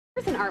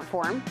Here's an art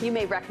form you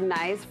may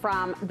recognize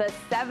from the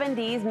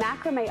 70s.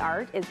 Macrame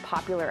art is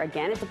popular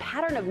again. It's a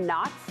pattern of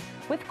knots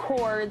with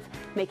cords,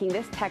 making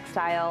this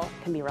textile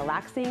can be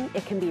relaxing,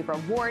 it can be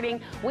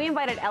rewarding. We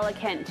invited Ella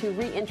Kent to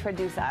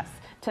reintroduce us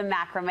to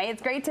macrame.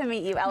 It's great to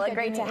meet you, Ella.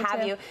 Great to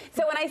have you.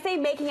 So when I say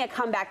making a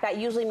comeback, that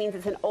usually means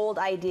it's an old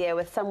idea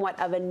with somewhat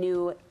of a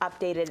new,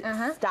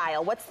 updated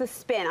style. What's the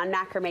spin on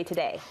macrame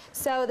today?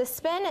 So the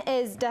spin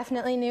is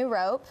definitely new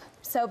rope.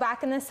 So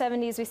back in the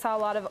 70s, we saw a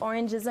lot of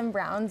oranges and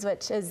browns,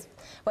 which is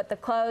what the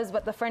clothes,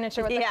 what the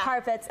furniture, what the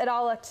carpets, it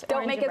all looked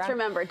Don't orange make us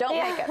remember. Don't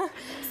make us.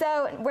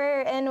 So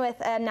we're in with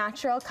a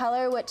natural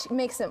color, which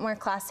makes it more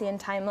classy and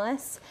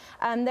timeless.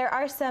 There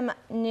are some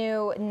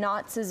new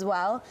knots as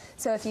well.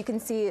 So if you can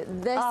see,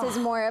 this is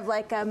more of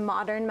like a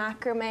modern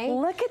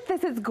macrame. Look at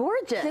this, it's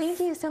gorgeous. Thank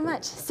you so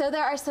much. So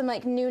there are some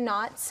like new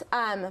knots,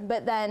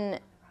 but then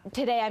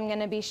today I'm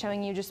gonna be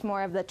showing you just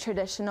more of the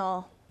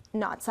traditional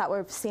knots that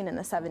we've seen in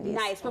the 70s.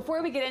 Nice.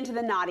 Before we get into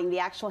the knotting, the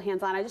actual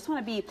hands-on, I just want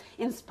to be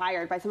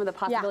inspired by some of the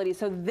possibilities.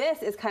 So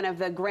this is kind of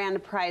the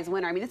grand prize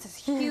winner. I mean, this is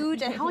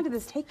huge. And how long did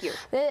this take you?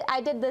 I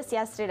did this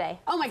yesterday.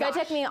 Oh my gosh. So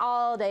it took me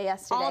all day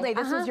yesterday. All day.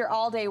 This was your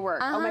all-day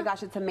work. Oh my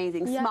gosh, it's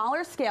amazing.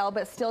 Smaller scale,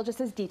 but still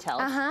just as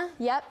detailed.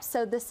 Yep.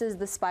 So this is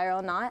the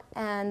spiral knot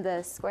and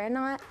the square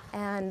knot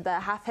and the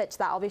half hitch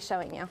that I'll be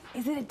showing you.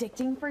 Is it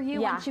addicting for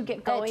you once you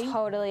get going? It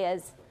totally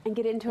is. And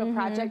get into a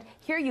project.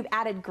 Here you've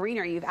added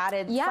greenery, you've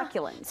added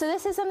succulents. So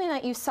this is something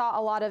that you saw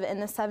a lot of in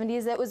the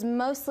 70s. It was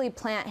mostly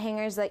plant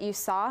hangers that you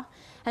saw.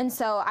 And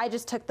so I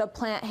just took the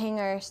plant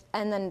hangers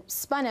and then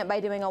spun it by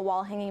doing a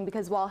wall hanging,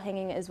 because wall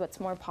hanging is what's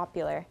more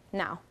popular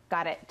now.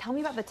 Got it. Tell me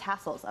about the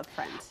tassels up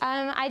front.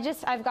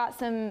 I've got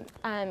some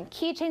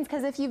keychains,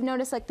 because if you've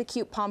noticed like the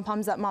cute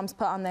pom-poms that moms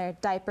put on their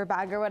diaper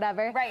bag or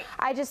whatever. Right.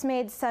 I just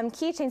made some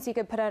keychains so you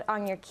could put it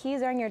on your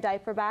keys or on your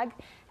diaper bag.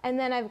 And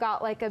then I've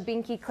got like a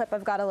binky clip.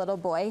 I've got a little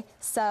boy.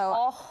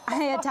 So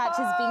I attach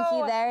his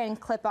binky there and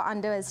clip it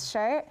onto his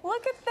shirt.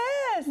 Look at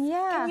this.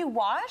 Yeah. Can you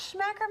wash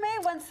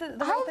macrame once the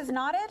rope is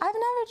knotted? I've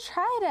never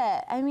tried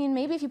it. I mean,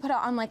 maybe if you put it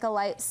on like a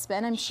light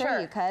spin, I'm sure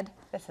you could.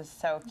 This is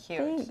so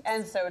cute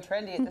and so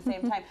trendy at the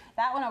same time.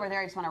 That one over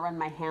there, I just want to run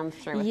my hands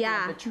through with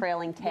the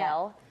trailing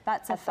tail.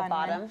 That's a fun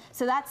one.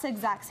 So that's the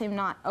exact same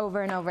knot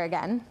over and over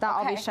again that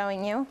I'll be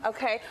showing you.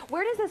 Okay.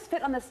 Where does this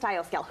fit on the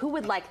style scale? Who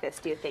would like this,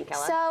 do you think,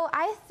 Ella? So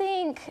I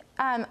think,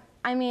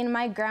 I mean,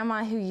 my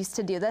grandma who used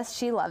to do this,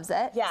 she loves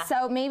it. Yeah.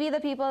 So maybe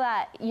the people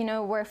that, you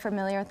know, were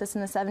familiar with this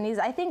in the 70s,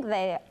 I think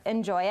they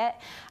enjoy it.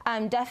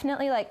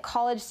 Definitely like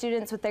college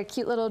students with their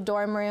cute little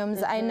dorm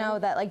rooms. I know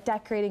that like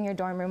decorating your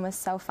dorm room was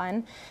so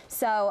fun.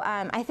 So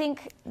I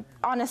think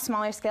on a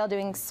smaller scale,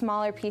 doing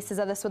smaller pieces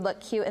of this would look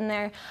cute in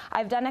there.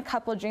 I've done a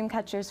couple dream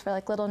catchers for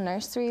like little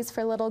nurseries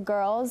for little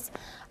girls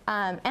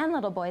and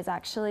little boys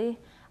actually.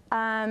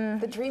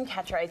 The dream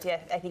catcher idea,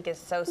 I think, is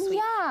so sweet.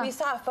 Yeah. We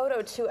saw a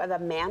photo, too, of the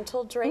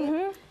mantle drape.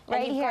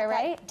 Right here,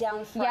 right?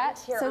 Down front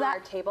here on our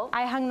table.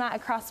 I hung that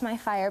across my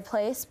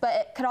fireplace, but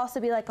it could also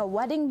be like a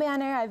wedding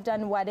banner. I've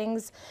done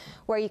weddings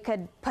where you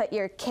could put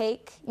your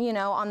cake, you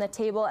know, on the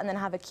table and then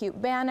have a cute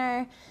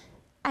banner.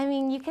 I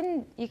mean, you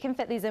can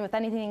fit these in with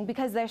anything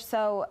because they're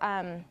so,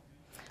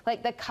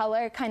 like the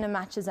color kind of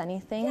matches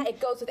anything. Yeah, it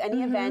goes with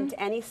any event,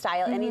 any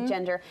style, any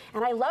gender.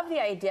 And I love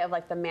the idea of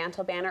like the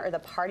mantle banner or the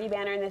party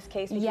banner in this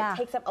case, because it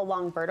takes up a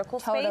long vertical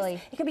space.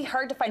 It can be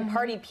hard to find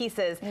party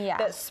pieces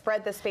that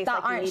spread the space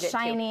that like you need it to.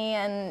 Aren't shiny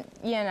and,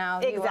 you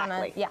know, you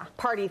wanna,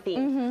 party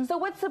theme. So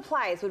what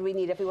supplies would we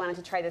need if we wanted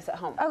to try this at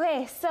home?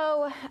 Okay,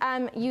 so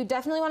you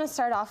definitely want to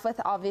start off with,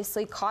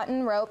 obviously,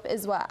 cotton rope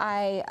is what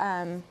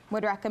I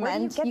would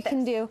recommend. Where do you get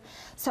can do.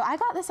 So I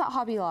got this at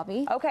Hobby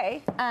Lobby.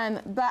 Okay.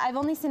 But I've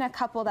only seen a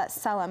couple that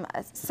sell them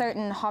at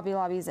certain Hobby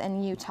Lobbies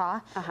in Utah.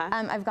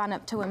 I've gone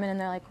up to women and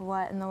they're like,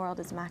 what in the world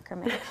is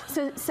macrame?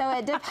 so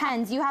it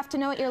depends. You have to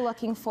know what you're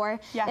looking for.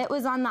 It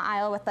was on the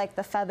aisle with like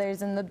the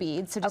feathers and the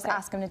beads, so just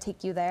ask them to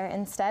take you there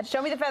instead.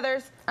 Show me the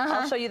feathers.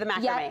 I'll show you the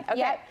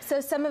macrame. So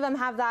some of them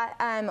have that.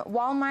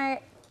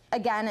 Walmart,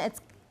 again,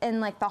 it's in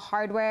like the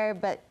hardware,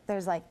 but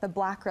there's like the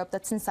black rope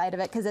that's inside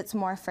of it because it's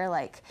more for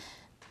like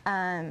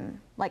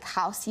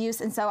house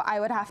use, and so I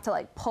would have to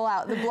like pull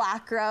out the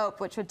black rope,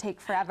 which would take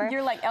forever.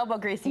 You're like elbow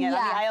greasing it on the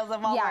aisles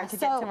of Walmart to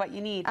get to what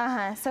you need.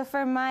 So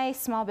for my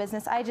small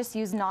business, I just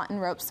use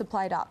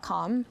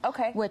knotandropesupply.com.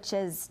 Which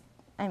is,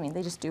 I mean,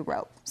 they just do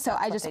rope. So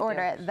I just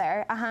order it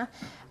there.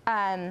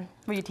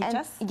 Will you teach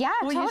us? Yeah,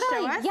 Will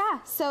totally. You show us? Yeah.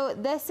 So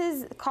this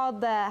is called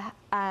the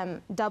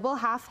double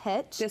half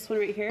hitch. This one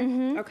right here?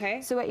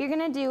 Okay. So what you're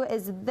gonna do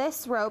is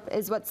this rope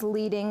is what's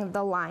leading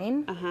the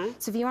line.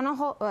 So if you wanna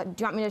hold, do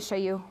you want me to show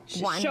you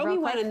one? Show me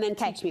one and then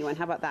teach me one.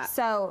 How about that?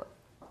 So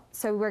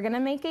we're gonna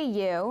make a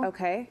U.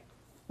 Okay.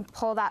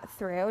 Pull that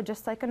through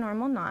just like a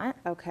normal knot.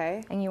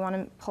 Okay. And you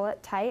wanna pull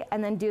it tight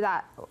and then do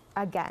that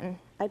again.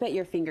 I bet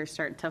your fingers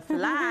start to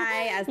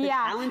fly as the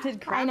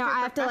talented crafter. I know, I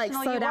have to like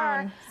slow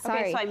down.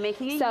 Sorry. Okay, so I'm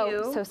making a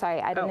U. So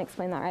sorry, I didn't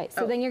explain that right.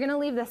 So then you're gonna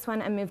leave this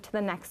one and move to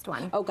the next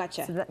one. Oh,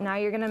 gotcha. So now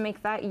you're gonna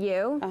make that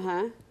U.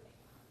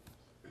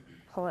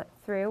 Pull it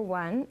through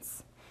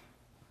once.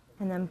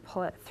 and then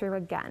pull it through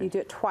again. You do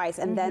it twice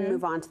and then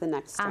move on to the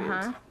next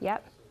strand.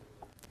 Yep.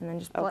 And then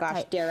just pull it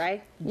tight. Dare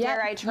I? Yep,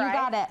 Dare I try? you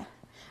got it.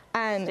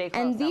 Stay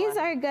close, and these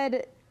Ella. are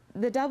good.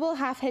 The double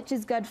half hitch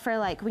is good for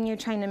like when you're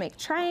trying to make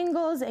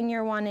triangles and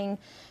you're wanting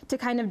to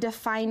kind of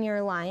define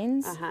your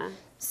lines.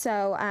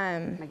 So,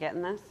 am I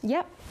getting this?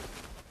 Yep.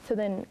 So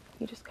then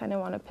you just kind of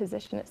want to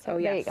position it. So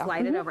there you go.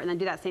 Slide it over and then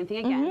do that same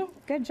thing again.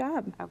 Good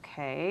job.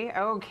 Okay,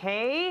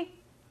 okay.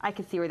 I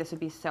can see where this would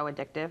be so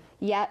addictive.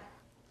 Yep.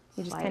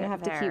 You just kind of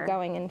have to keep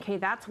going. And okay,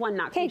 that's one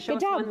knot. Can you show good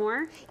us job. one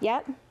more?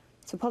 Yep.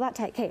 So pull that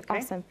tight. Okay,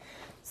 awesome.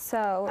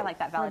 So I like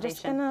that validation. We're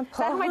just gonna pull. Is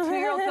that how my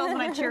 2-year-old feels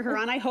when I cheer her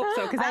on? I hope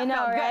so, because that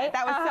felt right? good.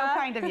 That was so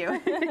kind of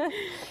you.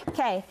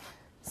 Okay,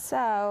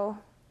 so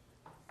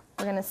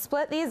we're gonna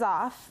split these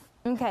off.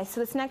 Okay, so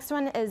this next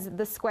one is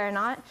the square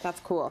knot. That's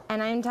cool.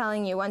 And I'm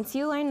telling you, once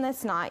you learn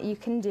this knot, you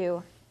can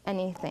do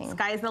anything.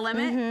 Sky's the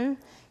limit?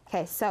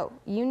 Okay, so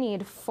you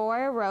need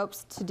 4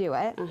 ropes to do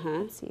it.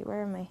 Let's see,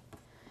 where am I?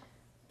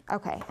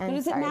 Okay, and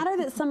does it matter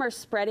that some are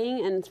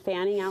spreading and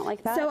fanning out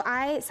like that? So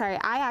I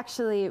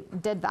actually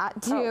did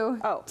that to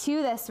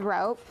this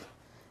rope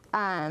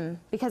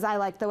because I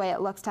like the way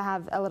it looks to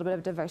have a little bit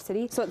of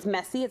diversity. So it's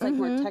messy, it's like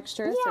more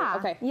texturous? Yeah,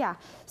 okay. Yeah.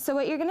 So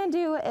what you're gonna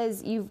do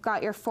is you've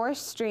got your 4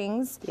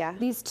 strings. Yeah.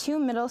 These 2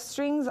 middle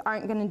strings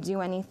aren't gonna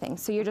do anything.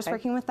 So you're just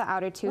working with the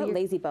outer 2. What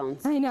lazy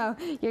bones. I know.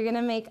 You're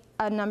gonna make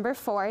a number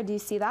 4. Do you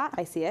see that?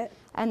 I see it.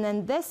 And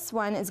then this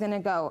one is gonna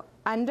go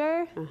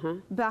under,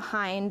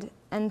 behind,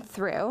 and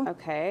through.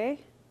 Okay.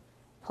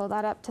 Pull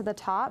that up to the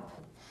top.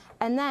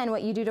 And then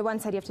what you do to one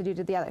side, you have to do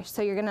to the other.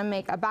 So you're gonna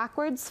make a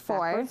backwards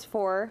 4. Backwards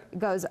 4. It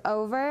goes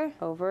over,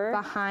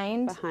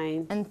 behind,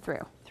 and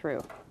through.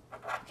 Through.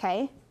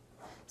 Okay?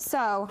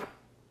 So,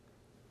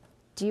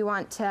 do you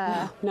want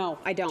to? No,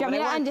 I don't. Do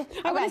you want me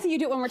to I want to see you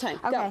do it one more time.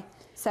 Okay. Go.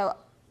 So,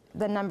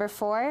 the number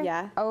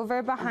 4,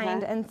 over,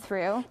 behind, and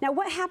through. Now,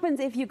 what happens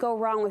if you go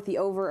wrong with the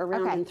over,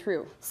 around, and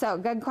through? So,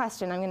 good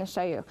question. I'm going to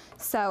show you.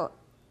 So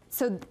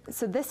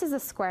this is a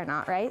square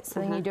knot, right? So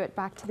then you do it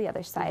back to the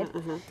other side.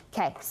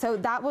 Okay, so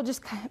that will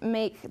just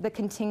make the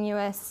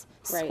continuous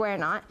square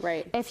knot.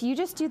 Right. If you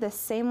just do the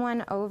same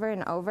one over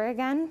and over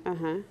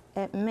again,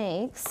 it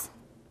makes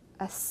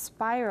a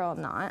spiral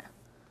knot.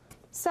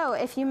 So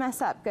if you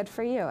mess up, good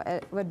for you.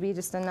 It would be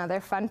just another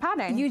fun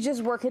pattern. You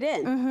just work it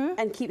in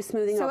and keep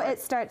smoothing over. So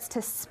it starts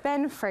to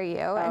spin for you.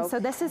 And so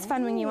this is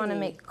fun when you want to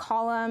make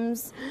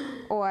columns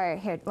or,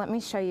 here, let me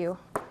show you.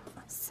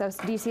 So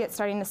do you see it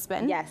starting to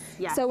spin? Yes,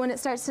 yes. So when it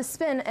starts to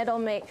spin, it'll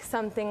make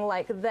something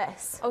like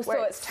this. Oh,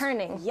 so it's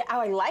turning. Yeah, oh,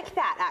 I like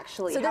that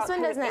actually. So this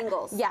one doesn't.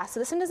 Angles. Yeah, so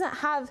this one doesn't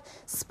have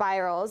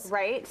spirals.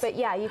 Right. But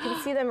yeah, you can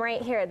see them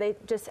right here. They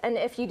just, and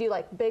if you do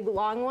like big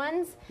long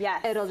ones,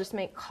 it'll just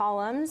make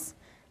columns.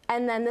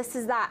 And then this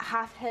is that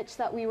half hitch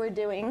that we were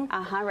doing.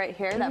 Right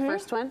here, that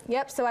first one.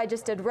 Yep, so I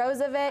just did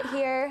rows of it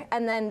here,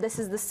 and then this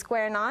is the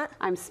square knot.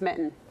 I'm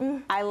smitten.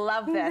 I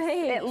love this.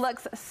 Thanks. It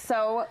looks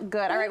so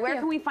good. All right, where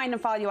can we find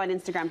and follow you on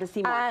Instagram to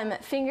see more?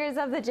 Fingers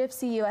of the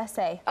Gypsy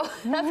USA. Oh,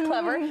 that's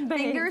clever.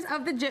 Fingers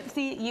of the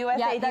Gypsy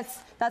USA. Yeah,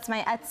 that's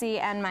my Etsy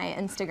and my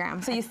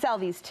Instagram. So you sell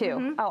these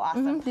too? Oh,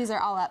 awesome. These are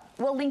all up.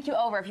 We'll link you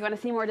over if you want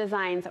to see more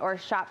designs or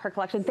shop her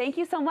collection. Thank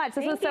you so much.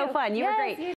 This was so fun. You were great.